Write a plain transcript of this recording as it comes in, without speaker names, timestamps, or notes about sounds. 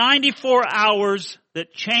94 hours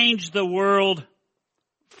that changed the world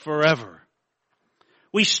forever.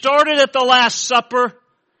 We started at the Last Supper,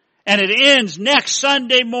 and it ends next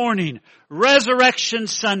Sunday morning, Resurrection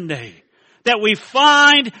Sunday, that we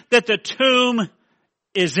find that the tomb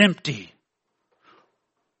is empty.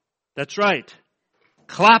 That's right.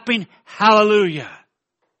 Clapping hallelujah.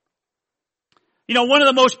 You know, one of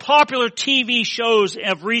the most popular TV shows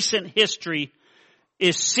of recent history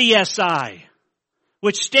is CSI,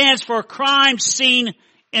 which stands for Crime Scene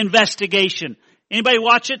Investigation. Anybody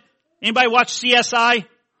watch it? Anybody watch CSI?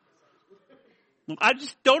 I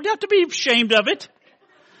just don't have to be ashamed of it.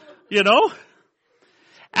 You know?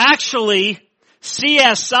 Actually,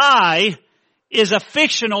 CSI is a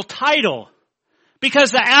fictional title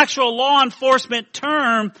because the actual law enforcement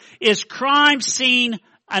term is crime scene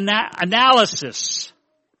analysis.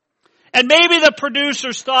 And maybe the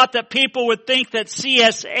producers thought that people would think that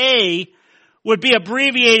CSA would be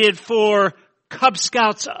abbreviated for Cub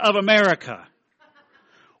Scouts of America,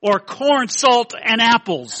 or Corn, Salt, and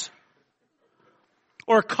Apples,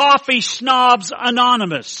 or Coffee Snobs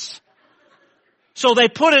Anonymous. So they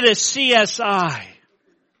put it as CSI.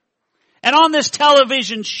 And on this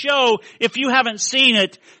television show, if you haven't seen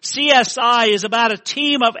it, CSI is about a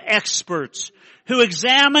team of experts who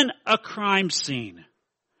examine a crime scene.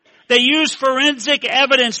 They use forensic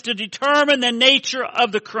evidence to determine the nature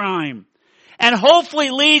of the crime, and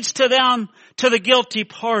hopefully leads to them to the guilty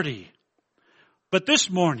party. But this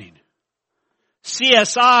morning,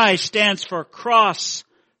 CSI stands for Cross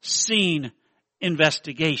Scene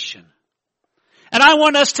Investigation. And I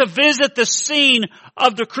want us to visit the scene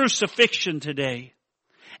of the crucifixion today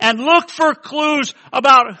and look for clues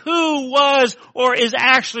about who was or is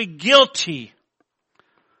actually guilty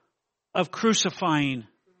of crucifying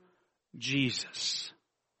Jesus.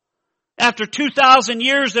 After 2,000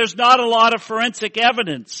 years, there's not a lot of forensic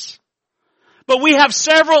evidence. But we have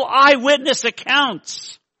several eyewitness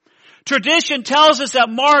accounts. Tradition tells us that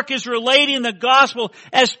Mark is relating the gospel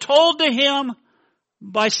as told to him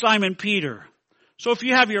by Simon Peter. So if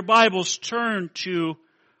you have your Bibles, turn to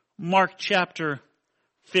Mark chapter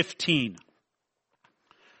 15.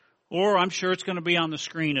 Or I'm sure it's going to be on the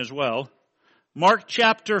screen as well. Mark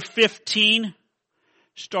chapter 15,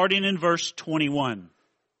 starting in verse 21.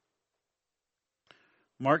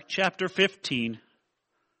 Mark chapter 15,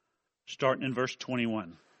 starting in verse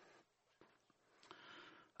 21.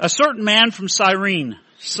 A certain man from Cyrene,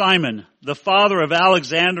 Simon, the father of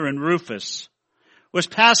Alexander and Rufus, was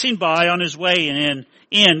passing by on his way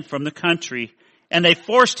in from the country, and they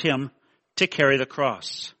forced him to carry the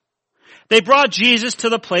cross. They brought Jesus to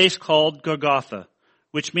the place called Golgotha,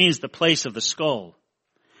 which means the place of the skull.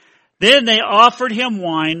 Then they offered him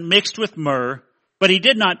wine mixed with myrrh, but he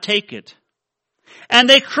did not take it. And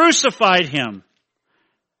they crucified him.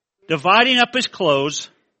 Dividing up his clothes,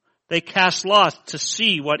 they cast lots to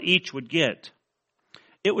see what each would get.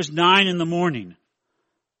 It was 9 a.m.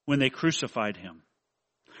 when they crucified him.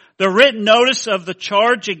 The written notice of the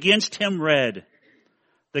charge against him read,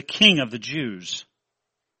 "The King of the Jews."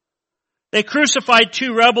 They crucified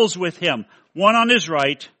 2 rebels with him, one on his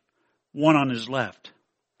right, one on his left.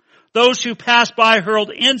 Those who passed by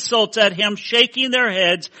hurled insults at him, shaking their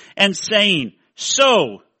heads and saying,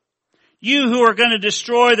 "So, you who are going to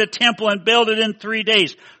destroy the temple and build it in 3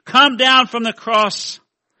 days, come down from the cross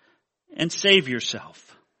and save yourself."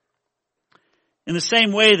 In the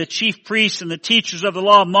same way, the chief priests and the teachers of the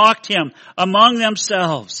law mocked him among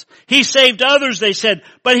themselves. He saved others, they said,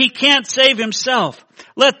 but he can't save himself.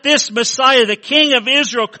 Let this Messiah, the King of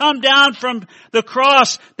Israel, come down from the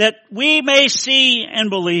cross that we may see and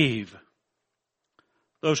believe.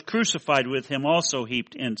 Those crucified with him also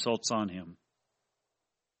heaped insults on him.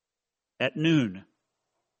 At noon,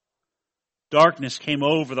 darkness came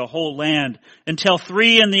over the whole land until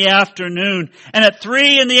 3 p.m. And at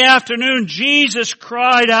 3 p.m, Jesus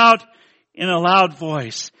cried out in a loud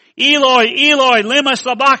voice, "Eloi, Eloi, lema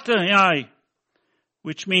sabachthani,"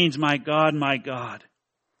 which means, my God,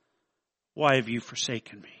 why have you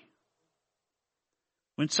forsaken me?"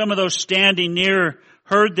 When some of those standing near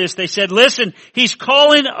heard this, they said, "Listen, he's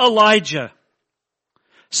calling Elijah."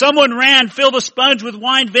 Someone ran, filled a sponge with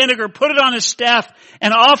wine vinegar, put it on his staff,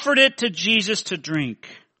 and offered it to Jesus to drink.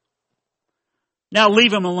 "Now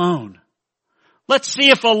leave him alone. Let's see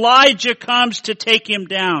if Elijah comes to take him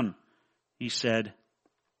down," he said.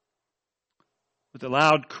 With a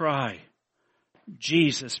loud cry,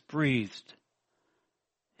 Jesus breathed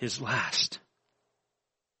his last.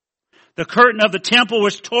 The curtain of the temple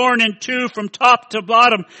was torn in 2 from top to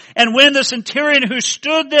bottom. And when the centurion who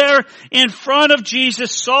stood there in front of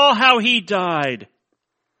Jesus saw how he died,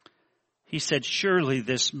 he said, surely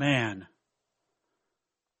this man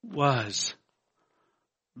was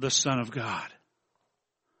the Son of God.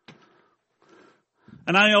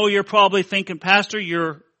 And I know you're probably thinking, Pastor,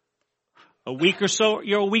 you're a week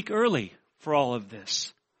early for all of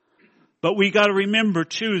this. But we got to remember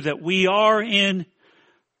too that we are in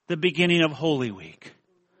the beginning of Holy Week.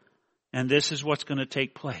 And this is what's going to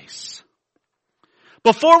take place.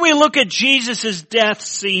 Before we look at Jesus' death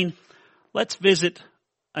scene, let's visit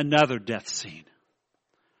another death scene.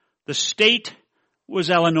 The state was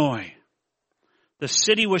Illinois. The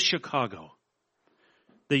city was Chicago.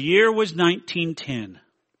 The year was 1910.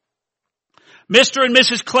 Mr. and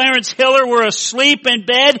Mrs. Clarence Hiller were asleep in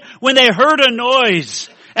bed when they heard a noise.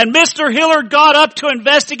 And Mr. Hiller got up to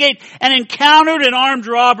investigate and encountered an armed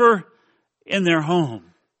robber in their home.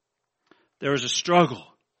 There was a struggle.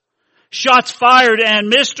 Shots fired,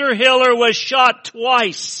 and Mr. Hiller was shot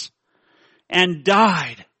twice and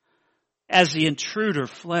died as the intruder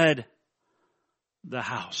fled the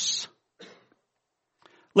house.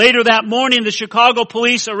 Later that morning, the Chicago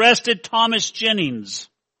police arrested Thomas Jennings.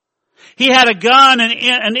 He had a gun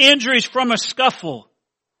and injuries from a scuffle.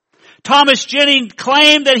 Thomas Jennings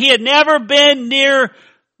claimed that he had never been near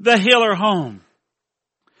the Hiller home.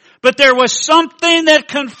 But there was something that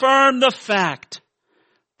confirmed the fact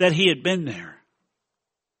that he had been there.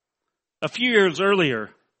 A few years earlier,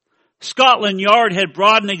 Scotland Yard had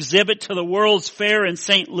brought an exhibit to the World's Fair in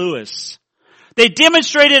St. Louis. They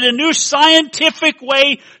demonstrated a new scientific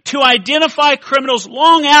way to identify criminals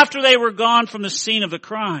long after they were gone from the scene of the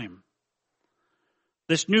crime.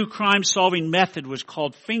 This new crime-solving method was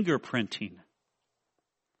called fingerprinting.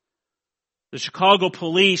 The Chicago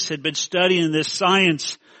police had been studying this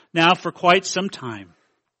science now for quite some time.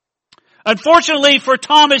 Unfortunately for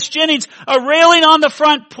Thomas Jennings, a railing on the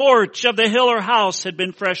front porch of the Hiller house had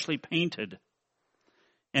been freshly painted.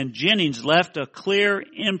 And Jennings left a clear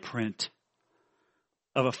imprint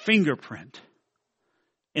of a fingerprint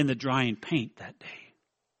in the drying paint that day.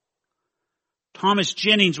 Thomas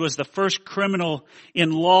Jennings was the first criminal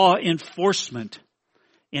in law enforcement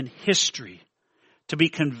in history to be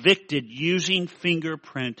convicted using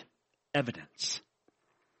fingerprint evidence.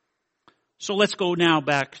 So let's go now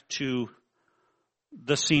back to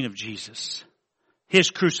the scene of Jesus, his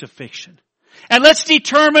crucifixion. And let's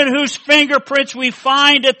determine whose fingerprints we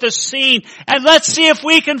find at the scene. And let's see if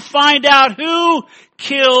we can find out who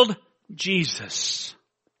killed Jesus.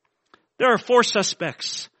 There are 4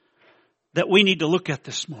 suspects that we need to look at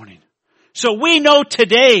this morning. So we know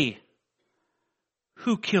today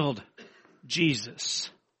who killed Jesus.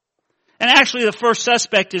 And actually the first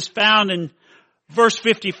suspect is found in verse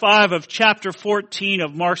 55 of chapter 14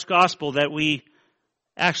 of Mark's Gospel that we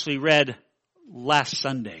actually read last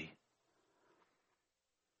Sunday.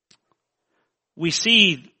 We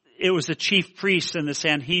see it was the chief priests and the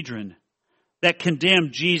Sanhedrin that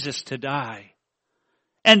condemned Jesus to die.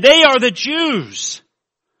 And they are the Jews.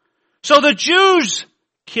 So the Jews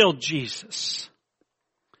killed Jesus.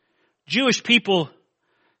 Jewish people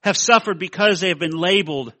have suffered because they have been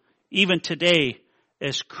labeled, even today,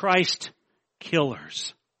 as Christ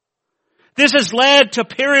killers. This has led to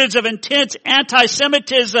periods of intense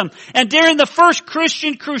anti-Semitism. And during the first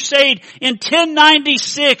Christian crusade in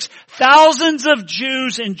 1096, thousands of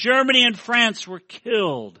Jews in Germany and France were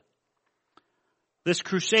killed. This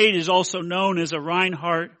crusade is also known as the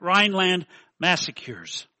Rhineland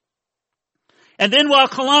massacres. And then while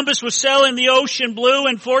Columbus was sailing the ocean blue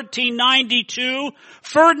in 1492,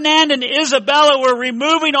 Ferdinand and Isabella were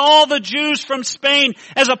removing all the Jews from Spain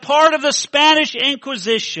as a part of the Spanish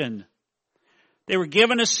Inquisition. They were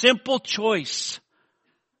given a simple choice.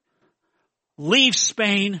 Leave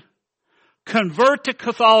Spain, convert to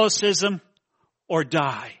Catholicism, or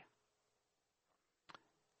die.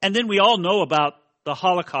 And then we all know about the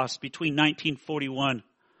Holocaust between 1941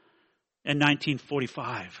 and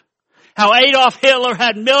 1945. How Adolf Hitler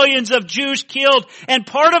had millions of Jews killed, and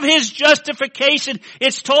part of his justification,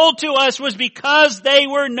 it's told to us, was because they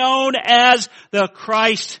were known as the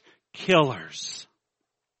Christ killers.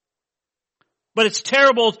 But it's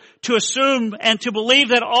terrible to assume and to believe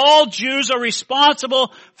that all Jews are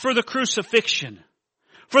responsible for the crucifixion.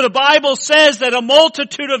 For the Bible says that a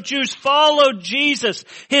multitude of Jews followed Jesus.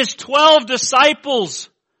 His 12 disciples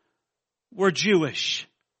were Jewish.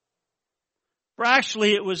 For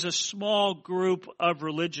actually, it was a small group of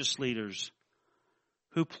religious leaders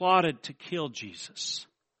who plotted to kill Jesus.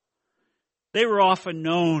 They were often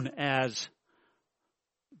known as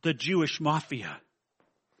the Jewish Mafia.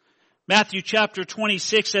 Matthew chapter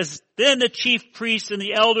 26 says, Then the chief priests and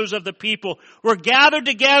the elders of the people were gathered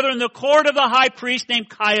together in the court of the high priest named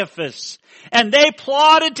Caiaphas. And they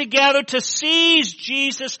plotted together to seize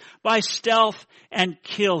Jesus by stealth and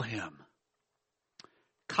kill him.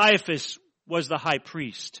 Caiaphas was the high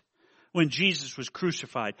priest when Jesus was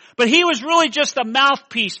crucified. But he was really just a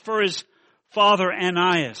mouthpiece for his father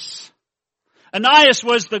Ananias. Ananias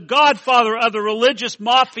was the godfather of the religious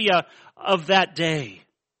mafia of that day.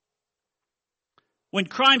 When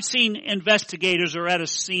crime scene investigators are at a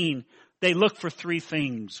scene, they look for three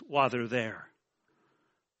things while they're there: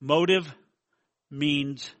 motive,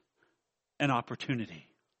 means, and opportunity.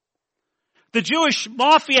 The Jewish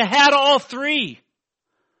mafia had all three.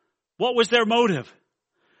 What was their motive?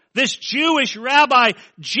 This Jewish rabbi,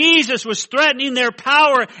 Jesus, was threatening their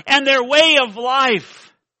power and their way of life.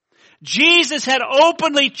 Jesus had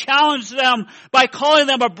openly challenged them by calling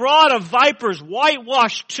them a brood of vipers,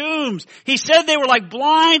 whitewashed tombs. He said they were like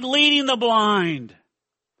blind leading the blind.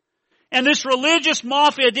 And this religious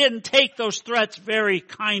mafia didn't take those threats very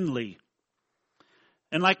kindly.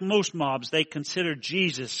 And like most mobs, they considered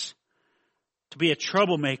Jesus to be a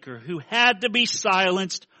troublemaker who had to be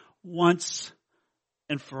silenced once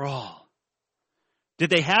and for all. Did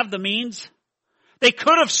they have the means? They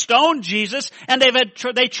could have stoned Jesus, and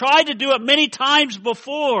they tried to do it many times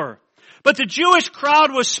before. But the Jewish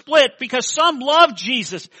crowd was split because some loved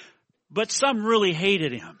Jesus, but some really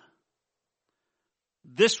hated him.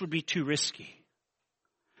 This would be too risky.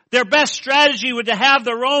 Their best strategy would to have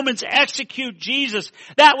the Romans execute Jesus.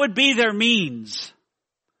 That would be their means.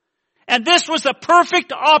 And this was the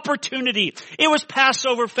perfect opportunity. It was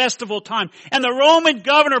Passover festival time, and the Roman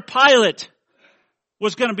governor Pilate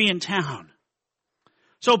was going to be in town.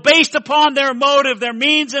 So based upon their motive, their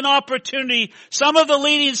means and opportunity, some of the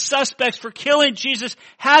leading suspects for killing Jesus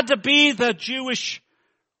had to be the Jewish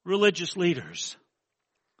religious leaders.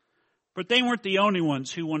 But they weren't the only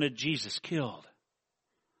ones who wanted Jesus killed.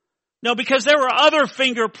 No, because there were other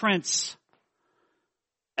fingerprints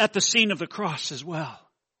at the scene of the cross as well.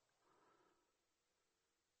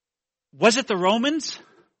 Was it the Romans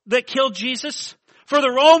that killed Jesus? For the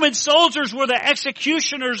Roman soldiers were the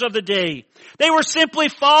executioners of the day. They were simply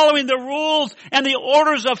following the rules and the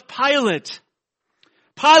orders of Pilate.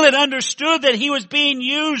 Pilate understood that he was being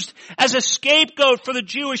used as a scapegoat for the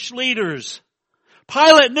Jewish leaders.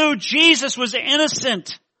 Pilate knew Jesus was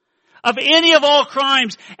innocent of any of all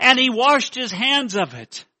crimes, and he washed his hands of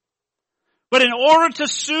it. But in order to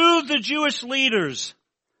soothe the Jewish leaders,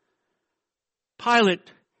 Pilate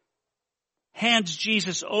hands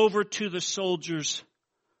Jesus over to the soldiers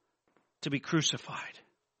to be crucified.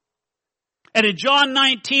 And in John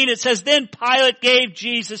 19 it says, Then Pilate gave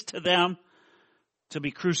Jesus to them to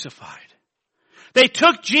be crucified. They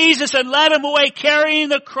took Jesus and led him away carrying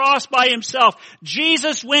the cross by himself.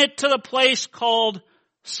 Jesus went to the place called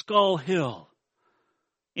Skull Hill.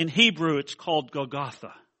 In Hebrew it's called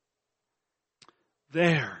Golgotha.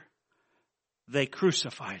 There they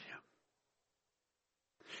crucified him.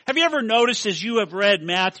 Have you ever noticed as you have read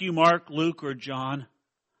Matthew, Mark, Luke, or John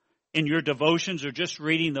in your devotions or just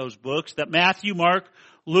reading those books that Matthew, Mark,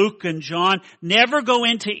 Luke, and John never go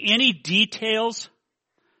into any details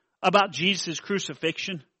about Jesus'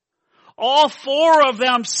 crucifixion? All four of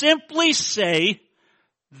them simply say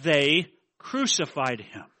they crucified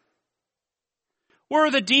him. Where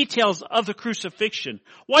are the details of the crucifixion?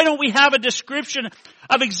 Why don't we have a description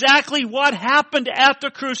of exactly what happened at the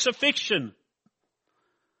crucifixion?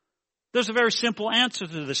 There's a very simple answer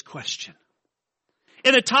to this question.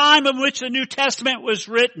 In the time in which the New Testament was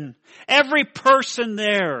written, every person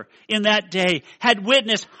there in that day had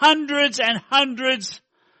witnessed hundreds and hundreds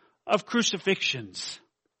of crucifixions.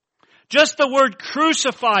 Just the word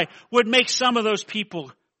crucify would make some of those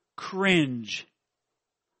people cringe.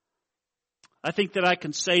 I think that I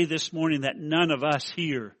can say this morning that none of us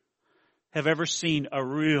here have ever seen a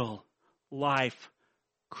real life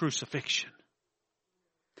crucifixion.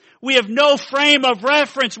 We have no frame of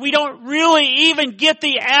reference. We don't really even get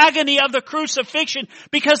the agony of the crucifixion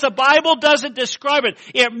because the Bible doesn't describe it.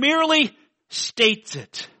 It merely states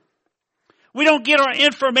it. We don't get our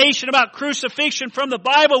information about crucifixion from the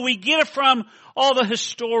Bible. We get it from all the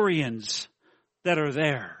historians that are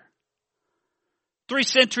there. 3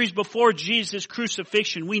 centuries before Jesus'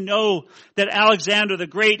 crucifixion, we know that Alexander the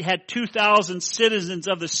Great had 2,000 citizens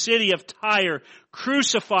of the city of Tyre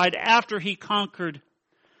crucified after he conquered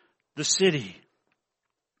the city.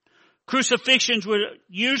 Crucifixions would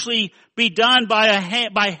usually be done by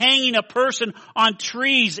hanging a person on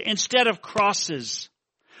trees instead of crosses.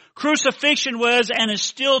 Crucifixion was and is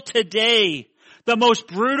still today the most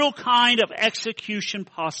brutal kind of execution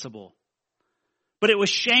possible. but it was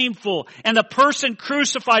shameful. And the person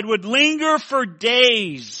crucified would linger for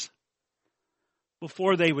days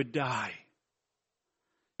before they would die.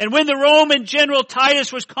 And when the Roman general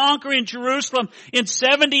Titus was conquering Jerusalem in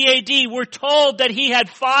 70 AD, we're told that he had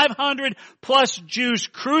 500 plus Jews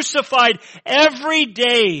crucified every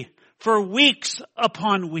day for weeks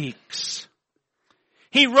upon weeks.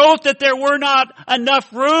 He wrote that there were not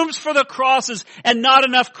enough rooms for the crosses and not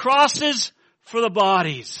enough crosses for the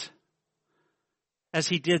bodies as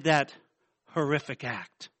he did that horrific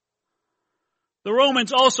act. The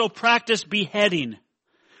Romans also practiced beheading,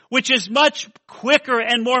 which is much quicker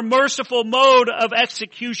and more merciful mode of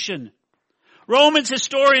execution. Romans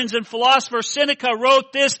historians and philosopher Seneca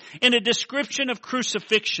wrote this in a description of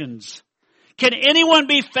crucifixions. Can anyone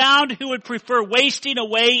be found who would prefer wasting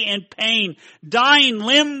away in pain, dying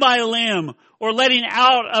limb by limb, or letting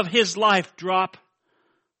out of his life drop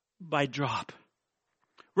by drop,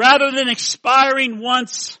 rather than expiring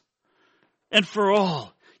once and for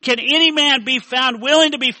all? Can any man be found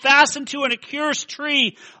willing to be fastened to an accursed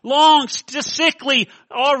tree, long, sickly,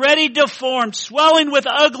 already deformed, swelling with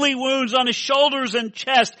ugly wounds on his shoulders and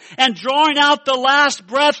chest, and drawing out the last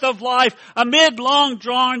breath of life amid long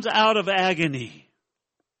drowns out of agony?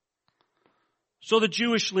 So the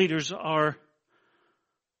Jewish leaders are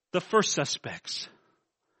the first suspects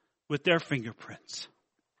with their fingerprints.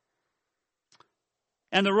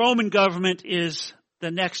 And the Roman government is the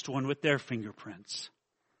next one with their fingerprints.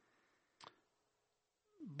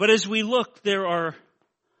 But as we look, there are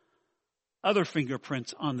other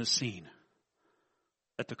fingerprints on the scene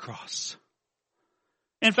at the cross.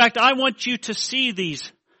 In fact, I want you to see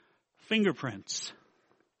these fingerprints.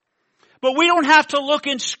 But we don't have to look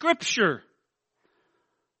in Scripture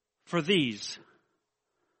for these.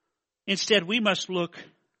 Instead, we must look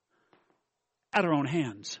at our own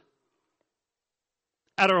hands,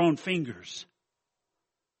 at our own fingers.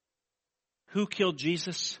 Who killed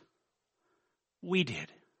Jesus? We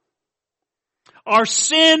did. Our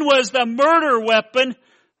sin was the murder weapon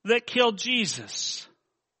that killed Jesus.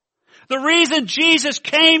 The reason Jesus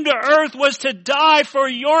came to earth was to die for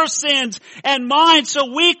your sins and mine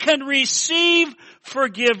so we can receive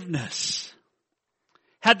forgiveness.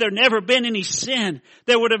 Had there never been any sin,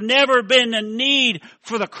 there would have never been a need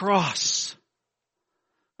for the cross.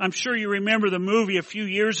 I'm sure you remember the movie a few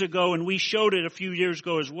years ago, and we showed it a few years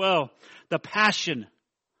ago as well, The Passion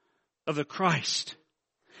of the Christ.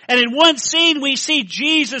 And in one scene we see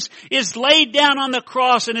Jesus is laid down on the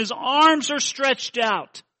cross and his arms are stretched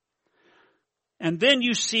out. And then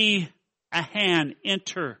you see a hand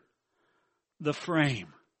enter the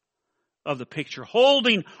frame of the picture,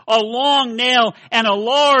 holding a long nail and a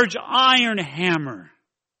large iron hammer.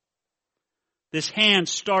 This hand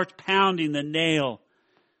starts pounding the nail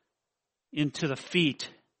into the feet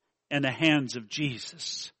and the hands of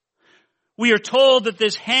Jesus. We are told that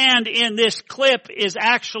this hand in this clip is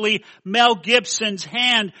actually Mel Gibson's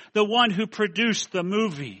hand, the one who produced the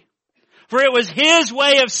movie. For it was his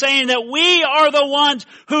way of saying that we are the ones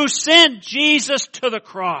who sent Jesus to the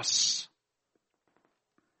cross.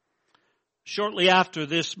 Shortly after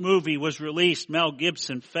this movie was released, Mel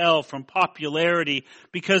Gibson fell from popularity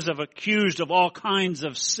because of accused of all kinds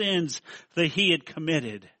of sins that he had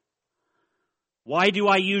committed. Why do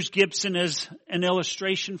I use Gibson as an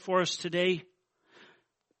illustration for us today?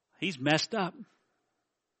 He's messed up.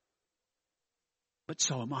 But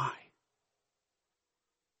so am I.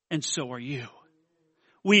 And so are you.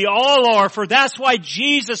 We all are, for that's why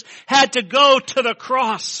Jesus had to go to the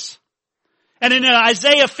cross. And in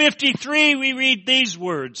Isaiah 53, we read these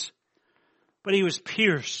words, "But he was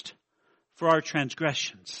pierced for our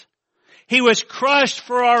transgressions. He was crushed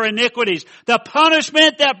for our iniquities. The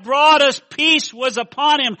punishment that brought us peace was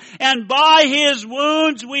upon him, and by his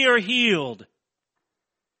wounds we are healed.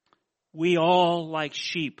 We all, like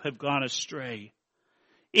sheep, have gone astray.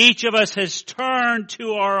 Each of us has turned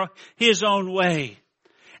to his own way,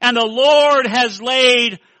 and the Lord has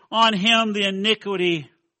laid on him the iniquity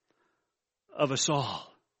of us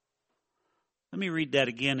all." Let me read that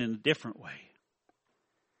again in a different way.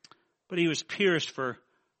 But he was pierced for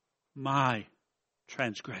my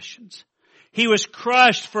transgressions. He was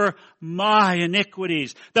crushed for my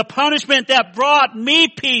iniquities. The punishment that brought me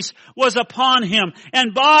peace was upon him,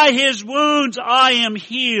 and by his wounds I am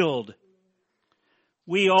healed.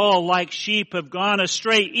 We all, like sheep, have gone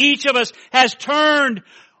astray. Each of us has turned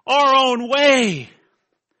our own way,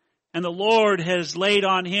 and the Lord has laid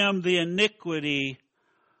on him the iniquity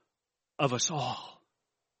of us all.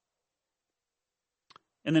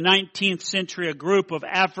 In the 19th century, a group of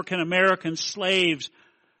African American slaves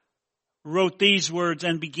wrote these words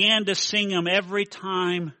and began to sing them every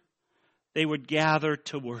time they would gather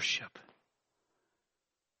to worship.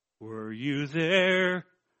 Were you there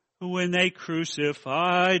when they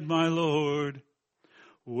crucified my Lord?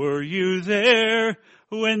 Were you there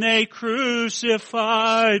when they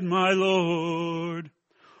crucified my Lord?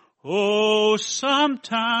 Oh,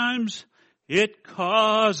 sometimes it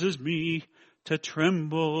causes me to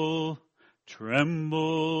tremble,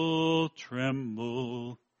 tremble,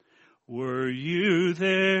 tremble. Were you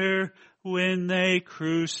there when they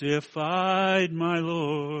crucified my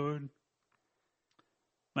Lord?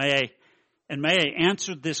 May I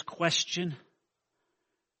answer this question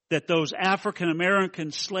that those African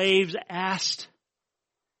American slaves asked?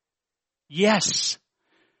 Yes,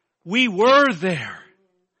 we were there.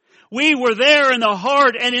 We were there in the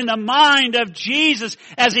heart and in the mind of Jesus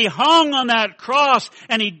as He hung on that cross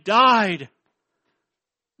and He died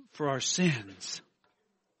for our sins.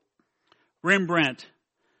 Rembrandt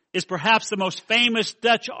is perhaps the most famous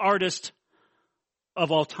Dutch artist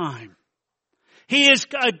of all time. He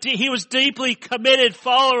was deeply committed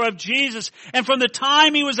follower of Jesus, and from the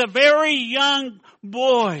time he was a very young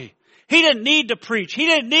boy, he didn't need to preach. He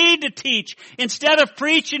didn't need to teach. Instead of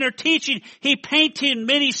preaching or teaching, he painted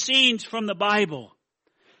many scenes from the Bible.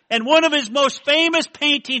 And one of his most famous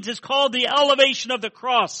paintings is called The Elevation of the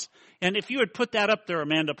Cross. And if you would put that up there,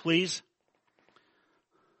 Amanda, please.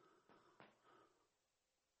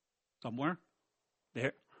 Somewhere.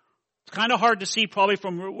 There. It's kind of hard to see probably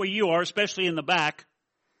from where you are, especially in the back.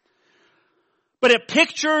 But it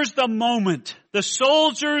pictures the moment. The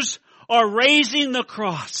soldiers are raising the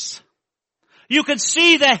cross. You can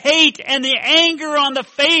see the hate and the anger on the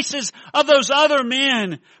faces of those other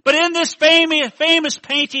men. But in this famous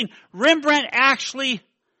painting, Rembrandt actually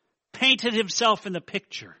painted himself in the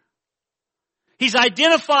picture. He's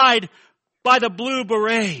identified by the blue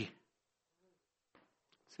beret.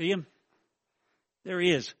 See him? There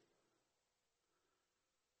he is.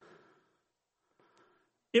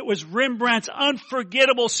 It was Rembrandt's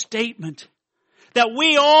unforgettable statement that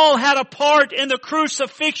we all had a part in the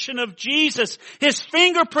crucifixion of Jesus. His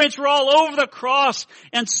fingerprints were all over the cross,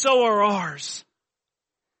 and so are ours.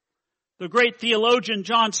 The great theologian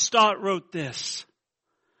John Stott wrote this: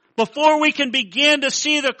 before we can begin to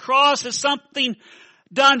see the cross as something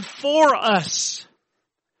done for us,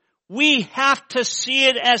 we have to see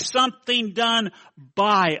it as something done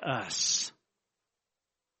by us.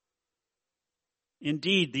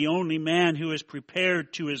 Indeed, the only man who is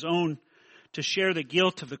prepared to share the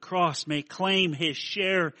guilt of the cross may claim his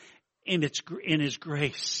share in His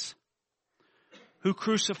grace. Who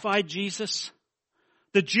crucified Jesus?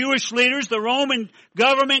 The Jewish leaders, the Roman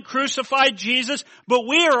government crucified Jesus, but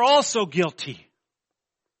we are also guilty.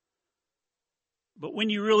 But when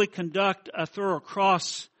you really conduct a thorough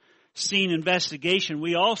cross scene investigation,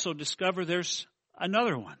 we also discover there's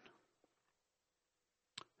another one.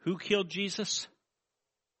 Who killed Jesus?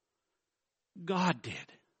 God did.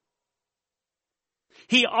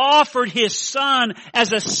 He offered His Son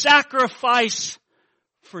as a sacrifice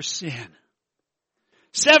for sin.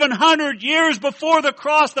 700 years before the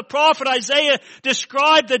cross, the prophet Isaiah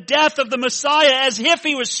described the death of the Messiah as if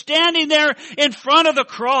He was standing there in front of the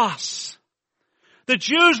cross. The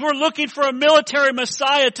Jews were looking for a military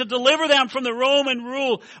Messiah to deliver them from the Roman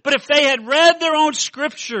rule. But if they had read their own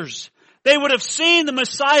scriptures, they would have seen the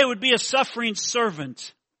Messiah would be a suffering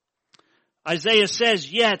servant. Isaiah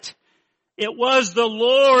says, yet it was the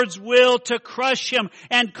Lord's will to crush Him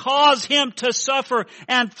and cause Him to suffer.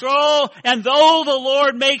 And though the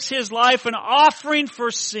Lord makes His life an offering for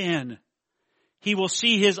sin, He will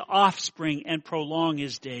see His offspring and prolong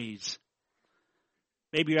His days.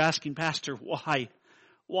 Maybe you're asking, Pastor, why?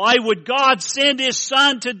 Why would God send His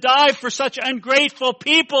Son to die for such ungrateful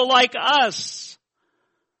people like us?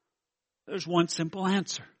 There's one simple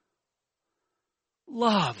answer.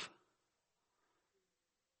 Love.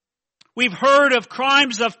 We've heard of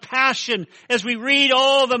crimes of passion as we read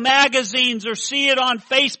all the magazines or see it on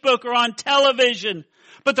Facebook or on television.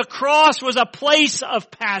 But the cross was a place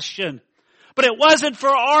of passion. But it wasn't for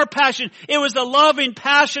our passion. It was the loving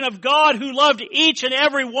passion of God who loved each and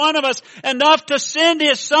every one of us enough to send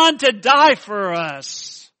His Son to die for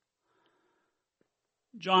us.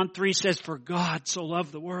 John 3 says, for God so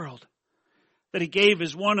loved the world that He gave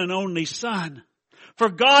His one and only Son. For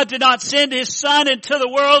God did not send His Son into the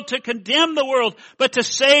world to condemn the world, but to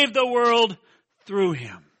save the world through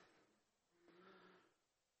Him.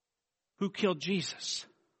 Who killed Jesus?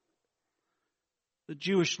 The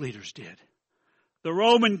Jewish leaders did. The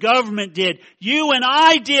Roman government did. You and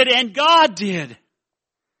I did, and God did.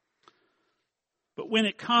 But when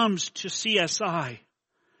it comes to CSI,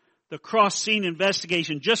 the cross scene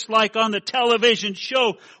investigation, just like on the television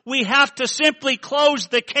show. We have to simply close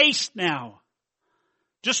the case now.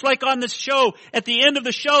 Just like on the show, at the end of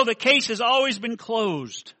the show, the case has always been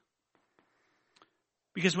closed.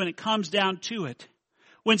 Because when it comes down to it,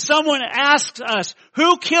 when someone asks us,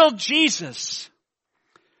 who killed Jesus?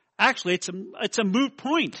 Actually, it's a moot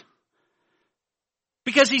point.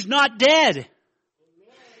 Because he's not dead.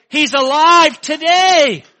 He's alive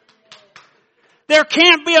today. There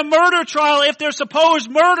can't be a murder trial if their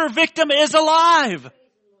supposed murder victim is alive.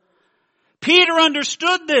 Peter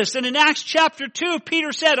understood this, and in Acts chapter 2,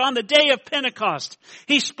 Peter said, on the day of Pentecost,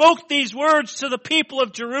 he spoke these words to the people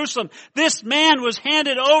of Jerusalem. This man was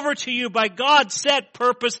handed over to you by God's set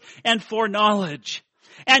purpose and foreknowledge.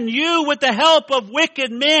 And you, with the help of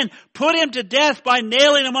wicked men, put him to death by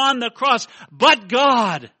nailing him on the cross. But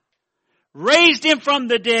God raised him from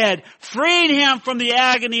the dead, freeing him from the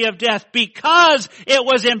agony of death, because it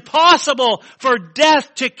was impossible for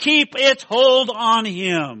death to keep its hold on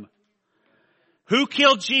him. Who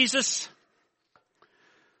killed Jesus?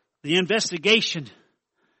 The investigation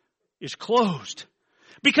is closed.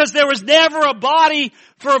 Because there was never a body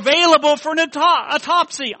available for an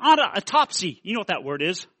autopsy. Autopsy. You know what that word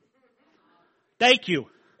is. Thank you.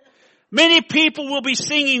 Many people will be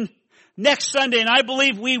singing next Sunday, and I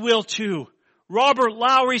believe we will too, Robert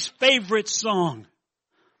Lowry's favorite song.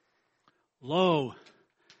 Lo,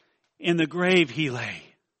 in the grave he lay,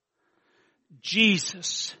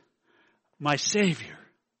 Jesus, my Savior.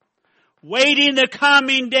 Waiting the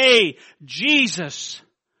coming day, Jesus,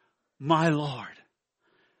 my Lord.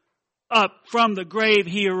 Up from the grave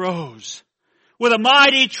he arose. With a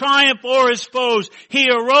mighty triumph o'er his foes, he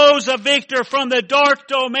arose a victor from the dark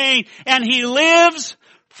domain, and he lives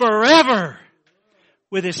forever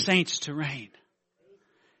with his saints to reign.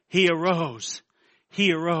 He arose.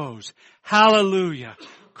 He arose. Hallelujah.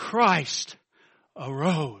 Christ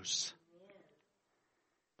arose.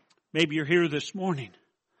 Maybe you're here this morning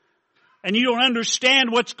and you don't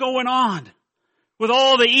understand what's going on with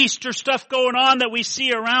all the Easter stuff going on that we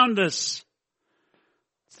see around us.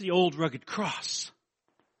 It's the old rugged cross.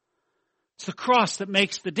 It's the cross that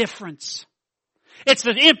makes the difference. It's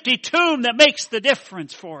the empty tomb that makes the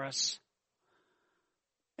difference for us.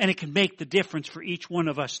 And it can make the difference for each one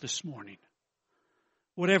of us this morning.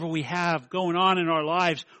 Whatever we have going on in our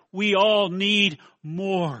lives, we all need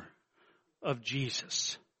more of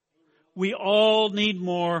Jesus. We all need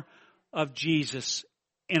more of Jesus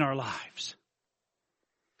in our lives.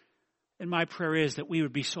 And my prayer is that we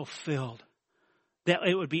would be so filled, that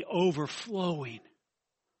it would be overflowing.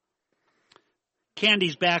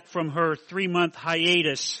 Candy's back from her 3-month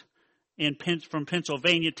hiatus from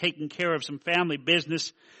Pennsylvania, taking care of some family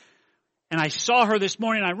business. And I saw her this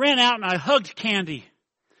morning. I ran out and I hugged Candy.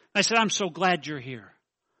 I said, I'm so glad you're here.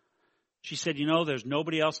 She said, you know, there's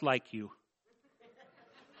nobody else like you.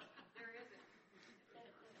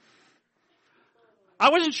 I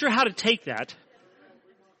wasn't sure how to take that.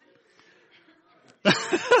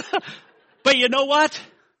 But you know what?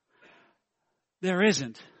 There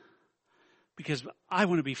isn't. Because I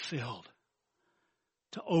want to be filled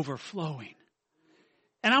to overflowing.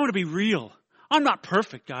 And I want to be real. I'm not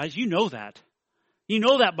perfect, guys. You know that. You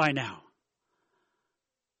know that by now.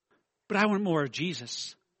 But I want more of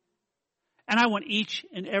Jesus. And I want each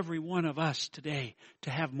and every one of us today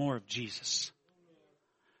to have more of Jesus.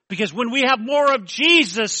 Because when we have more of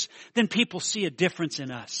Jesus, then people see a difference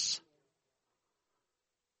in us.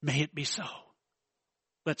 May it be so.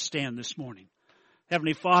 Let's stand this morning.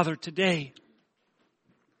 Heavenly Father, today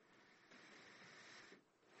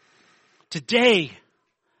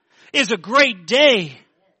is a great day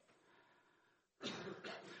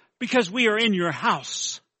because we are in your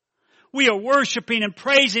house. We are worshiping and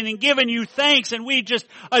praising and giving you thanks, and we just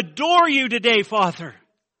adore you today, Father,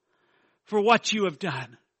 for what you have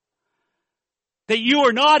done. That you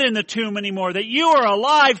are not in the tomb anymore, that you are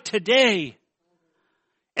alive today.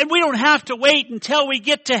 And we don't have to wait until we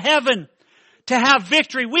get to heaven to have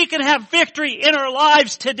victory. We can have victory in our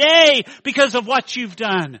lives today because of what you've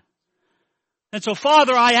done. And so,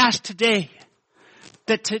 Father, I ask today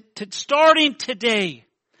that starting today,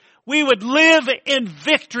 we would live in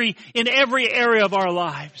victory in every area of our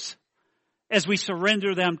lives as we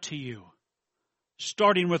surrender them to you,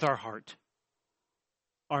 starting with our heart,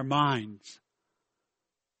 our minds,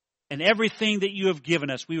 and everything that you have given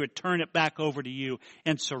us. We would turn it back over to you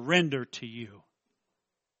and surrender to you.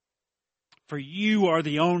 For you are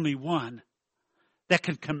the only one that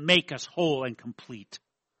can make us whole and complete.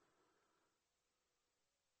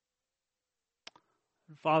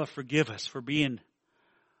 Father, forgive us for being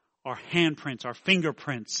our handprints, our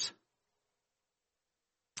fingerprints,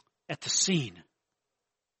 at the scene.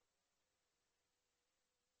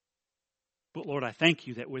 But Lord, I thank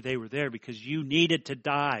you that they were there because you needed to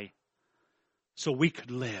die so we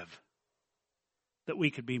could live, that we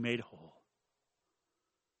could be made whole.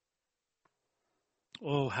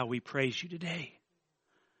 Oh, how we praise you today.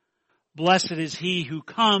 Blessed is he who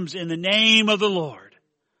comes in the name of the Lord,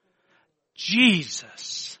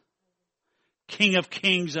 Jesus, King of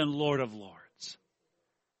kings and Lord of lords.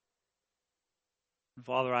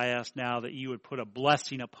 Father, I ask now that you would put a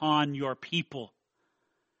blessing upon your people.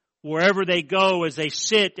 Wherever they go, as they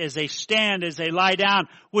sit, as they stand, as they lie down,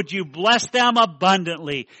 would you bless them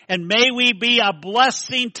abundantly? And may we be a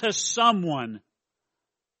blessing to someone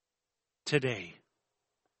today,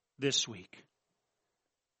 this week.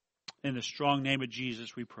 In the strong name of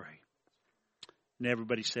Jesus we pray. And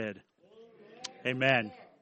everybody said, Amen.